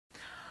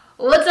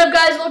What's up,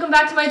 guys? Welcome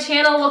back to my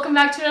channel. Welcome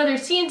back to another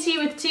TNT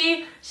with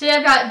T. Today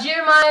I've got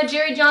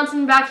Jerry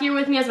Johnson back here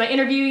with me as my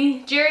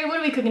interviewee. Jerry,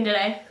 what are we cooking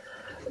today?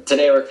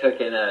 Today we're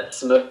cooking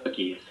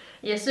Smookies.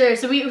 Yes, sir.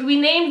 So we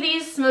named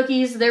these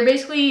Smookies. They're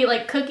basically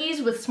like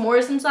cookies with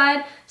s'mores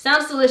inside.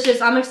 Sounds delicious.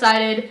 I'm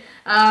excited.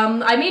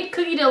 I made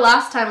cookie dough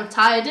last time with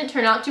Ty. It didn't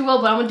turn out too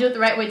well, but I'm going to do it the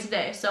right way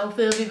today, so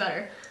hopefully it'll be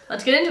better.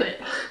 Let's get into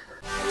it.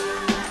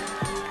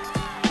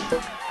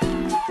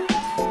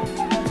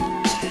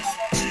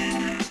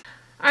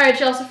 Alright,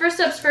 y'all, so first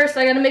steps first,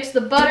 I gotta mix the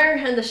butter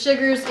and the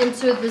sugars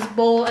into this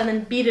bowl and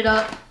then beat it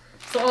up.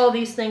 So all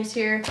these things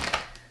here.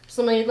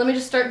 So let me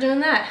just start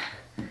doing that.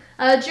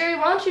 Jerry,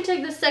 why don't you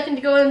take this second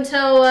to go and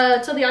tell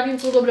the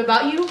audience a little bit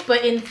about you,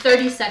 but in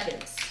 30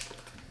 seconds.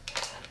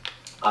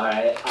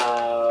 Alright,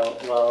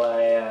 well,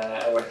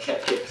 I work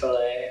at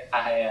Chick-fil-A.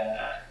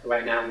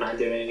 Right now I'm not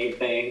doing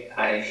anything.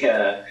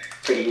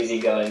 Pretty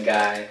easygoing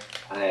guy.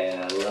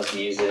 I love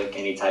music.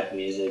 Any type of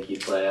music you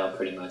play, I'll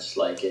pretty much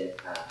like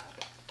it.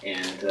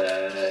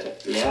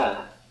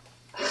 Yeah.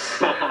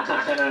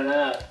 I don't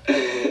know.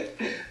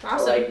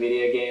 Awesome. I like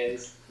video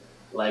games,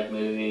 like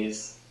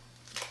movies,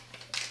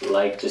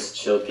 like just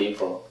chill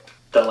people.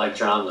 Don't like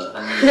drama.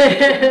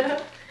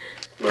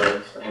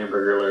 Love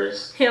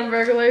hamburglers.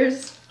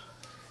 Hamburglers.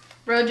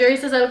 Bro, Jerry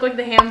says I look like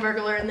the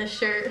hamburglar in this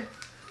shirt.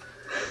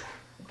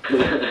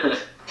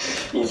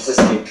 You just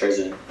escaped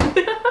prison.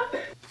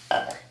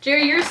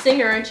 Jerry, you're a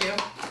singer, aren't you?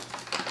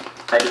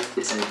 I do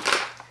sing.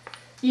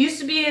 You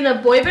used to be in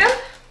a boy band?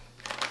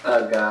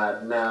 Oh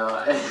God,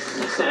 no.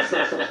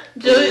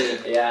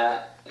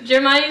 Yeah.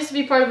 Jeremiah used to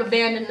be part of a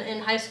band in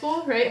high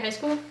school, right? High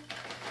school?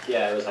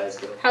 Yeah, it was high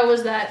school. How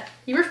was that?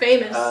 You were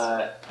famous.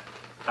 I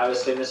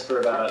was famous for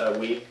about a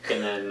week,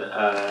 and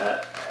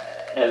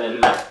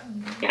then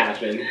nothing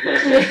happened.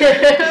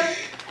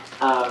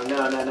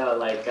 No.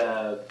 Like,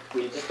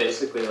 we just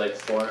basically like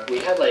formed. We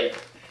had like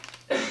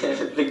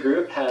the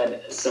group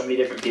had so many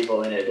different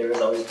people in it. There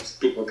was always just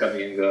people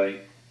coming and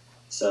going.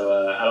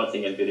 So I don't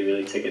think anybody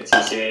really took it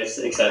too serious,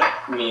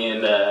 except me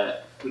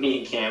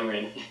and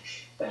Cameron.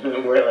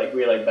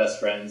 we're like best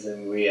friends,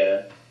 and we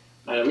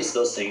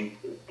still sing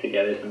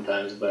together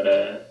sometimes,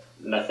 but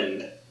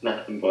nothing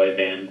boy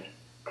band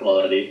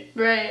quality.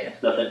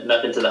 Right.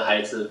 Nothing to the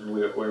heights of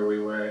where we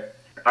were.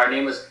 Our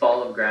name was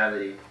Fall of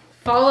Gravity.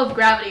 Fall of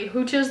Gravity.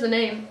 Who chose the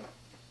name?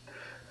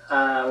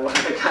 One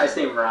of the guys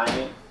named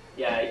Ryan.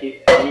 Yeah,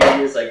 he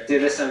was like,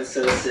 dude, this sounds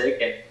so sick,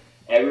 and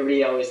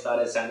everybody always thought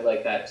it sounded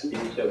like that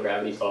TV show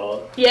Gravity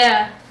Falls.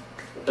 Yeah.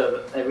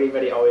 So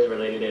everybody always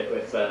related it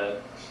with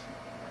the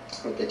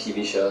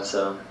TV show.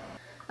 So.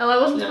 Oh, I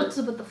wasn't supposed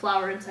to put the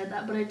flour inside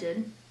that, but I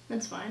did.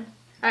 That's fine.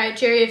 All right,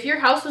 Jerry. If your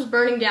house was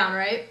burning down,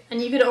 right,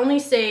 and you could only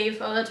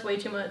save, oh, that's way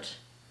too much.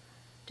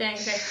 Dang.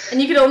 Okay.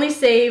 And you could only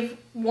save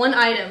one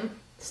item.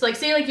 So, like,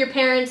 say like your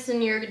parents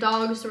and your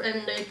dogs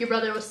and your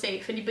brother was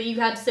safe, but you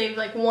had to save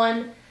like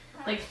one,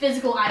 like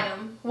physical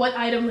item. What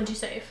item would you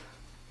save?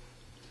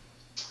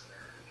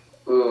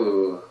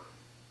 Ooh.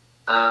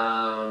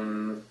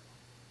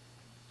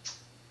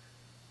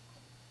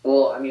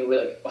 Well, I mean,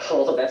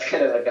 that's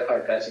kind of like a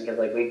hard question because,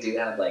 like, we do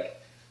have,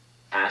 like,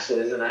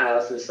 ashes in the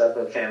house and stuff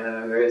with family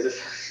members.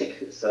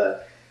 So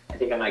I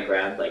think I might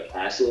grab, like,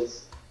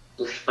 ashes.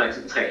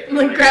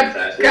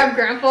 Grab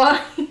Grandpa?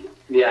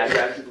 Yeah,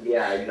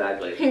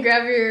 exactly. And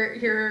grab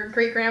your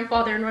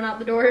great-grandfather and run out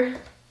the door?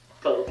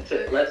 But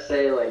let's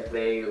say, like,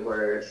 they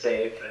were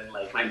safe and,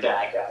 like, my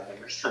dad grabbed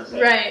them or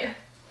something. Right.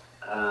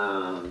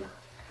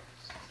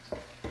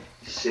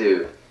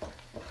 Shoot.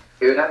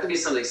 It would have to be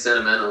something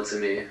sentimental to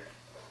me.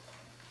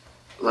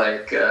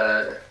 Like,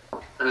 I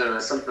don't know,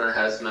 something that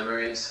has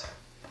memories.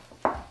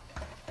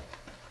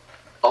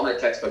 All my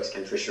textbooks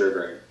can for sure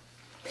burn.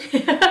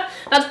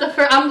 That's the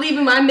first. I'm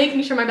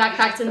making sure my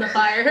backpack's in the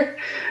fire.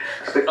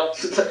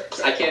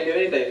 I can't do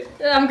anything.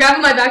 I'm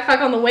grabbing my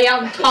backpack on the way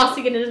out and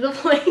tossing it into the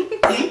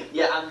flames.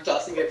 Yeah, I'm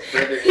tossing it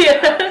further.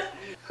 Yeah.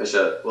 For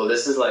sure. Well,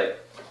 this is like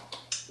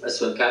a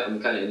swim cap.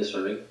 I'm kind of into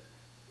swimming.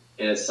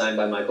 And it's signed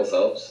by Michael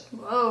Phelps.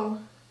 Whoa,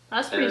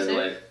 that's pretty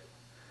sick.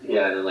 And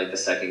then like the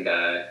second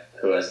guy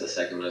who has the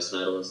second most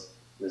medals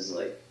is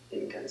like, you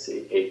can kind of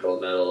see 8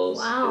 gold medals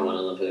in 1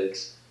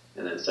 Olympics,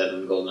 and then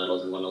 7 gold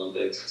medals in 1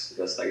 Olympics.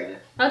 That's that guy.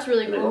 That's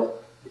really cool.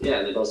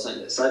 And they both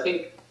signed it. So I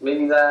think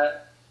maybe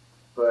that,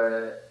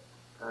 but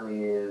I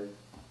mean.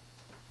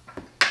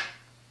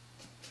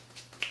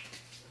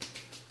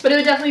 But it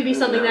would definitely be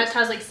something that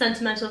has like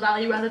sentimental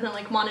value rather than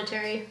like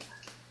monetary.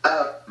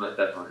 Oh,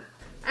 definitely.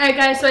 Alright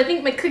guys, so I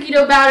think my cookie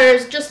dough batter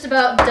is just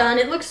about done.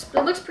 It looks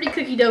pretty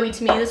cookie doughy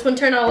to me. This one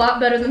turned out a lot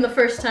better than the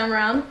first time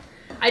around.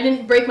 I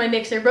didn't break my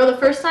mixer. Bro, the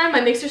first time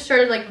my mixer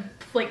started like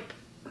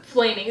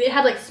flaming. It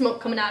had like smoke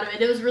coming out of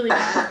it. It was really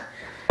bad.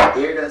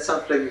 You're doing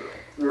something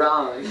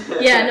wrong.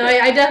 Yeah, no,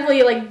 I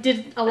definitely like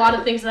did a lot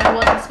of things that I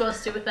wasn't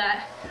supposed to with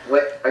that.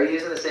 Wait, are you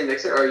using the same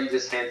mixer or are you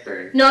just hand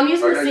stirring? No, I'm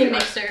using the same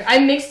mixer. I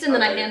mixed and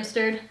then I hand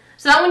stirred.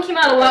 So that one came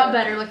out a lot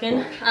better looking.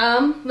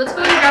 Let's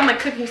go ahead and grab my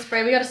cooking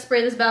spray. We gotta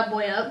spray this bad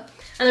boy up.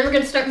 And then we're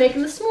gonna start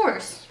making the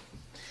s'mores.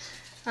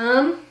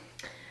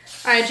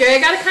 Alright, Jerry, I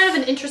got a kind of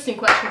an interesting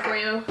question for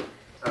you.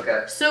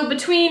 Okay. So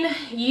between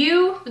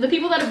you, the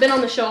people that have been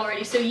on the show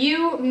already, so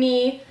you,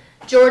 me,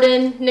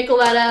 Jordan,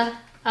 Nicoletta,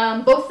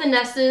 both the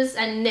Nesses,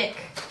 and Nick,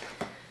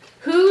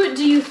 who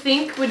do you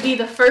think would be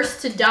the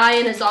first to die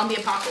in a zombie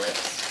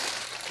apocalypse?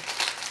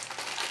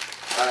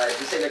 Did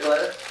you say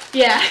Nicoletta?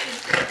 Yeah.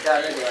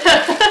 Yeah,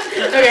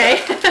 Nicoletta.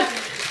 Okay.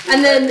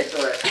 And then,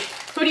 Sure.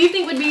 who do you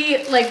think would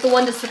be, like, the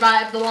one to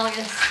survive the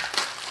longest?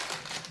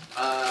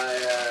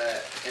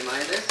 Am I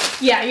in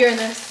this? Yeah, you're in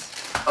this.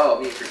 Oh,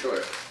 me for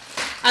sure.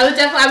 I was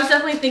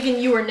definitely thinking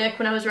you or Nick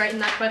when I was writing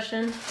that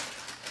question.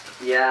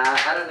 Yeah,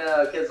 I don't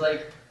know, cause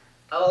like,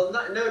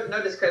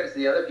 no discredit to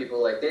the other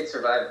people. Like they'd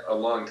survive a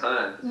long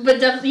time. But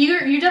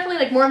you're definitely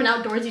like more of an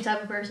outdoorsy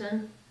type of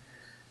person.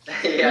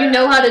 Yeah, you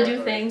know how to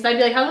do things. I'd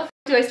be like, how the f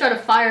do I start a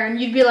fire? And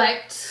you'd be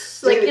like,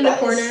 like in the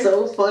corner. That's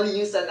so funny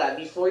you said that.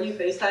 Before you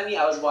FaceTime me,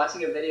 I was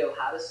watching a video of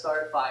how to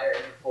start a fire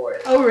in the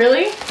forest. Oh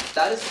really?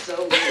 That is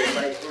so weird.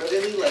 Like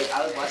really, like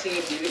I was watching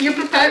a video. You're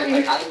preparing.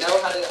 Like, I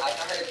know how to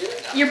do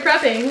it now. You're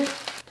prepping.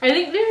 I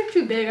think they're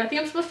too big. I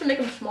think I'm supposed to make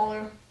them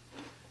smaller.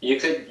 You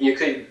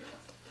could.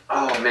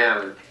 Oh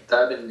man,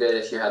 that'd been good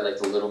if you had like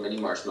the little mini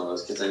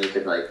marshmallows, because then you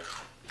could like.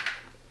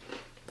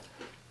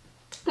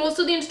 Well,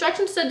 so the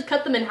instructions said to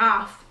cut them in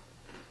half.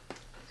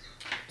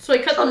 So I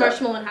cut the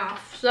marshmallow in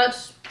half. So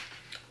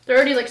they're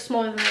already like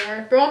smaller than they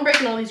are. Bro, I'm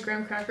breaking all these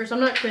graham crackers. I'm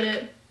not good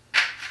at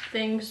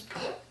things.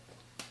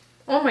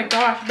 Oh my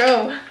gosh,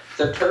 bro.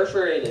 They're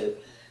perforated.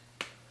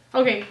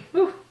 Okay,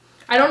 whew.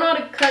 I don't know how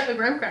to cut a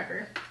graham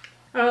cracker.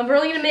 We're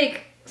only gonna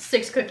make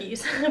 6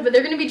 cookies, but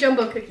they're gonna be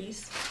jumbo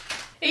cookies.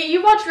 Hey,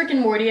 you watched Rick and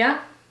Morty,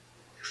 yeah?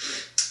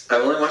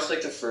 I've only watched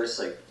like the first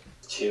like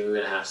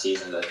 2.5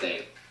 seasons, I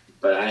think.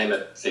 But I am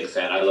a big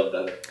fan. I love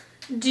the.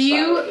 Do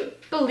you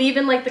believe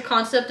in like the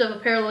concept of a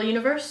parallel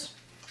universe?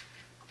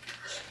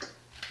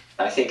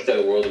 I think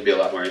the world would be a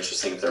lot more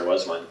interesting if there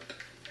was one.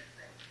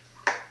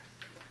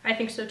 I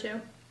think so too.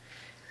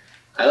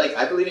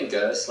 I believe in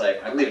ghosts.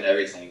 Like I believe in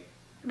everything.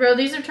 Bro,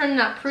 these are turning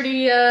out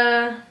pretty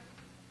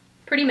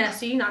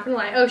messy, not gonna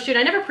lie. Oh shoot,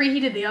 I never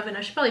preheated the oven.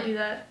 I should probably do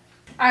that.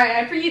 Alright,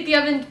 I preheat the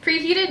oven,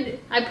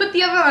 I put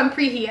the oven on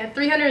preheat at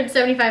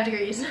 375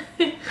 degrees.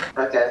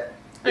 Okay.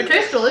 It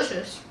tastes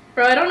delicious.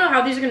 Bro, I don't know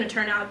how these are gonna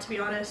turn out, to be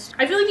honest.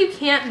 I feel like you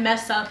can't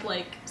mess up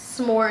like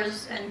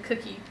s'mores and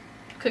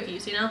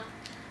cookies, you know?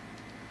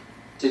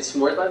 Dude,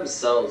 s'mores by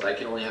themselves, I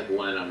can only have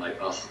one and I'm like,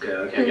 oh,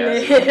 okay, I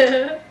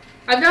guess.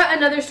 I've got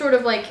another sort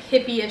of like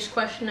hippie-ish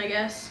question, I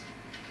guess.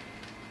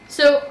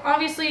 So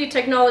obviously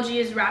technology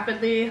is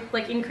rapidly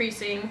like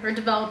increasing or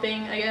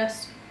developing, I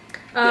guess.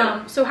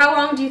 Yeah. So how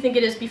long do you think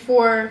it is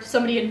before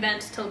somebody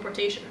invents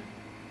teleportation?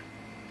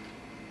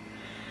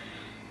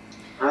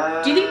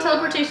 Do you think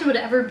teleportation would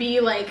ever be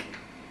like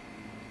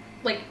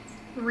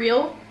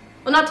real?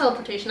 Well, not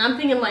teleportation. I'm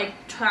thinking like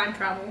time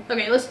travel.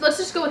 Okay, let's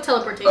just go with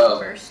teleportation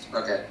first.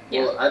 Okay.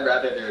 Yeah. Well, I'd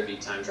rather there would be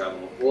time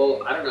travel.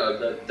 Well, I don't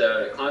know.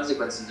 The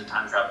consequences of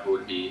time travel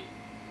would be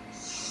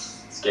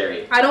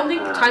scary. I don't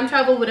think time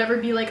travel would ever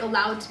be like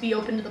allowed to be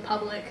open to the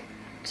public.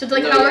 So it's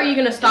like, how are you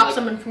gonna stop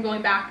someone from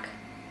going back?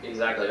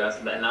 Exactly. And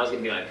that was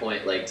gonna be my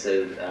point. Like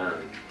to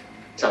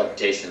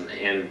teleportation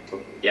and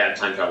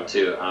time travel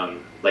too.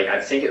 Like I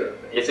think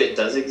if it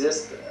does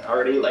exist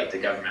already, like the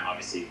government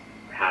obviously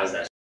has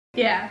that.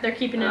 Yeah, they're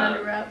keeping it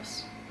under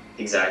wraps.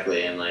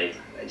 Exactly, and like,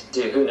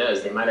 dude, who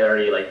knows? They might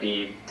already like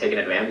be taking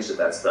advantage of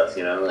that stuff,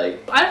 you know?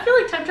 Like, I feel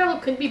like time travel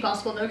couldn't be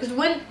possible though, because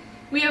when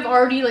we have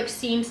already like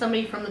seen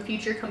somebody from the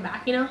future come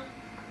back, you know?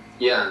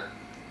 yeah.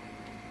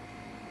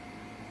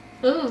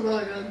 This is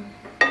really good.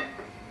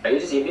 Are you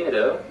just eating the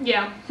dough?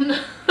 Yeah.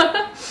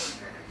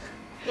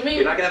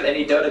 You're not gonna have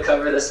any dough to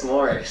cover the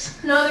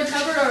s'mores. No, they're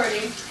covered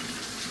already.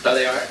 Oh,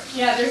 they are?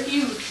 Yeah, they're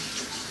huge.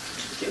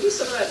 Give me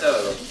some of that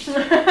dough.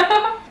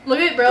 Look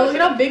at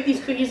how big these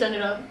cookies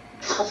ended up.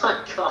 Oh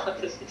my god,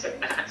 this is a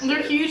massive.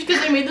 They're huge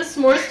because they made the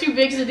s'mores too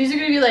big, so these are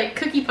gonna be like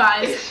cookie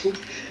pies.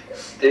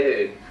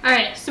 Dude.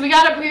 Alright, so we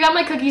got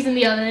my cookies in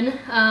the oven.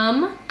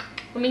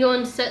 Let me go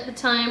and set the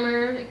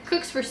timer. It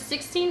cooks for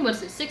 16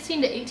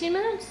 to 18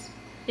 minutes?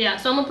 Yeah,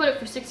 so I'm gonna put it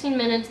for 16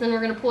 minutes, then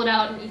we're gonna pull it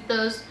out and eat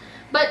those.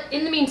 But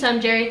in the meantime,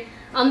 Jerry,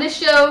 on this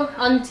show,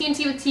 on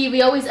TNTWT,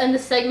 we always end the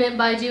segment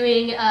by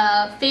doing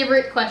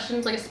favorite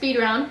questions, like a speed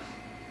round.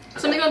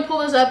 So I'm going to pull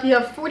those up. You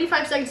have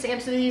 45 seconds to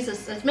answer these,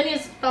 as many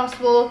as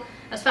possible,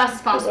 as fast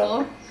as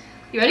possible.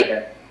 You ready?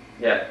 Okay.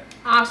 Yeah.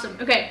 Awesome.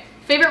 Okay.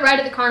 Favorite ride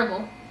at the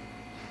carnival?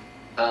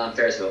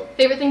 Ferris wheel.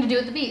 Favorite thing to do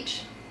at the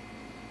beach?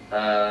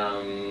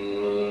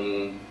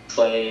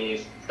 Play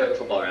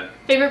football around.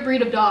 Favorite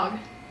breed of dog?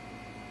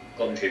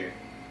 Golden Retriever.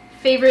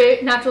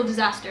 Favorite natural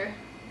disaster?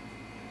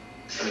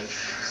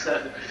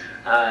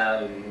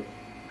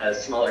 A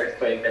small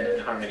earthquake that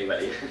didn't harm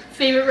anybody.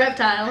 Favorite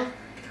reptile?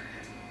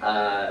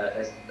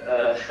 I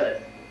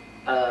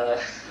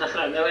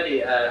don't know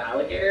any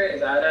alligator.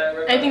 Is that a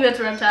reptile? I think that's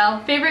a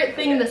reptile. Favorite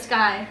thing in the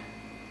sky?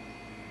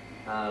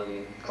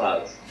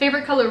 Clouds.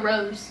 Favorite color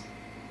rose?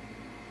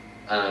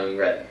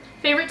 Red.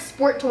 Favorite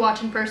sport to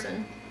watch in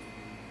person?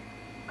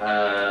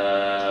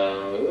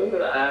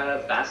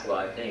 Basketball,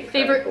 I think.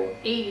 Favorite Cool.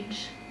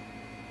 age?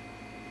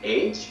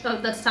 Age? Oh,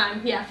 that's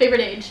time. Yeah,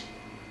 favorite age.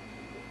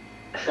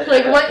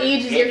 Like, what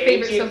age is your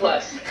favorite 18 subject?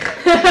 plus.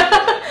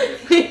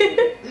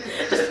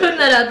 Just putting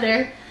that out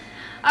there.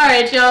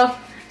 Alright, y'all.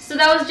 So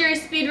that was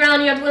Jerry's speed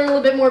round. You have to learn a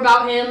little bit more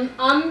about him.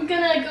 I'm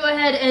gonna go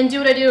ahead and do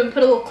what I do and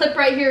put a little clip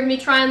right here of me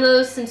trying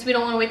those, since we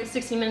don't want to wait the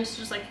 16 minutes.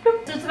 Just like,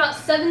 boop. So it's about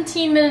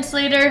 17 minutes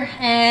later,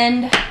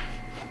 and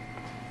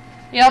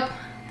yep,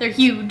 they're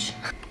huge.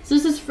 So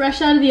this is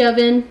fresh out of the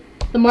oven.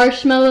 The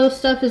marshmallow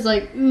stuff is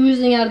like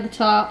oozing out of the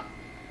top.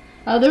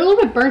 They're a little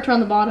bit burnt around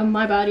the bottom,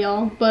 my bad,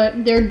 y'all,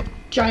 but they're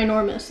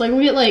ginormous.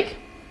 Like,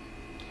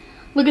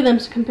 look at them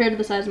compared to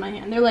the size of my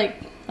hand. They're like,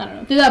 I don't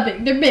know, they're that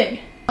big. They're big.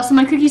 So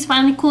my cookies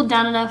finally cooled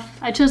down enough.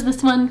 I chose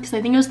this one because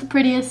I think it was the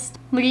prettiest.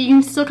 Look, you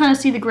can still kind of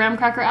see the graham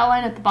cracker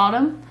outline at the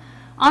bottom.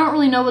 I don't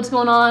really know what's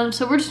going on,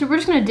 so we're just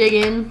gonna dig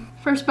in.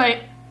 First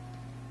bite.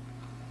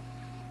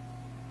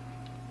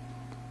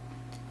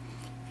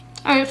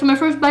 Alright, so my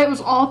first bite was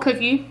all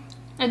cookie.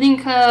 I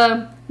think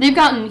they've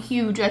gotten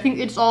huge. I think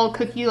it's all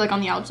cookie like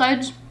on the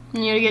outsides,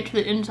 and you gotta get to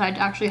the inside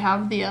to actually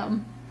have the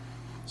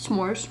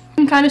s'mores. You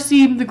can kind of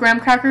see the graham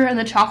cracker and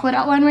the chocolate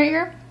outline right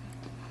here.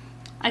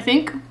 I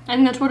think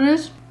that's what it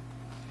is.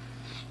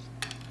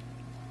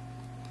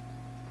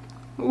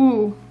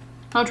 Ooh,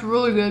 that's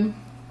really good.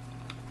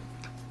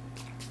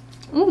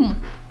 Ooh.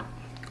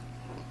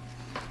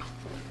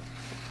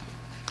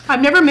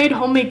 I've never made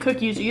homemade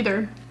cookies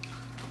either.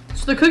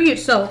 So the cookie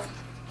itself,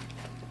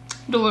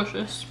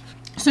 delicious.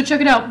 So check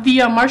it out. The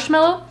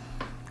marshmallow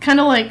kind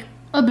of like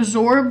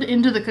absorbed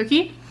into the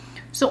cookie.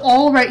 So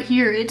all right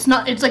here, it's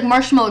like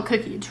marshmallow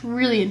cookie. It's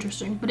really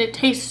interesting, but it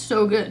tastes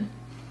so good.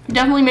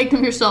 Definitely make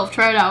them yourself.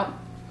 Try it out.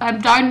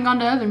 I've died and gone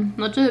to heaven.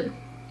 That's it.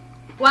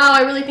 Wow,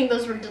 I really think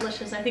those were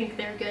delicious. I think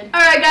they're good.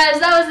 Alright guys,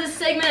 that was this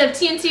segment of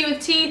TNT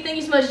with T. Thank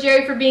you so much,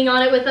 Jerry, for being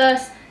on it with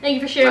us. Thank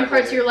you for sharing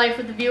parts of your life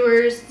with the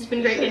viewers. It's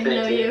been great getting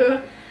to know you.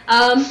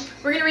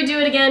 We're going to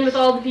redo it again with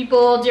all the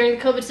people during the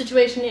COVID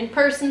situation in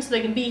person, so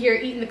they can be here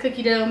eating the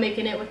cookie dough,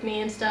 making it with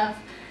me and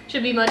stuff.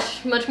 Should be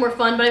much more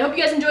fun, but I hope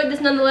you guys enjoyed this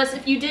nonetheless.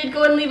 If you did, go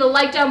ahead and leave a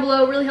like down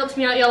below. It really helps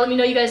me out, y'all. Let me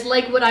know you guys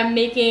like what I'm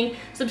making.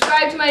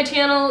 Subscribe to my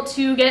channel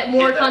to get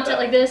more content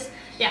like this.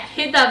 Yeah,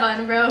 hit that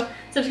button, bro.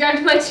 Subscribe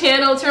to my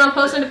channel, turn on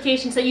post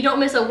notifications so you don't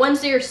miss a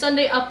Wednesday or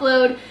Sunday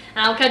upload. And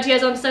I'll catch you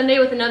guys on Sunday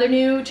with another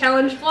new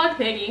challenge vlog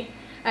thingy.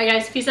 Alright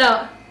guys, peace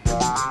out.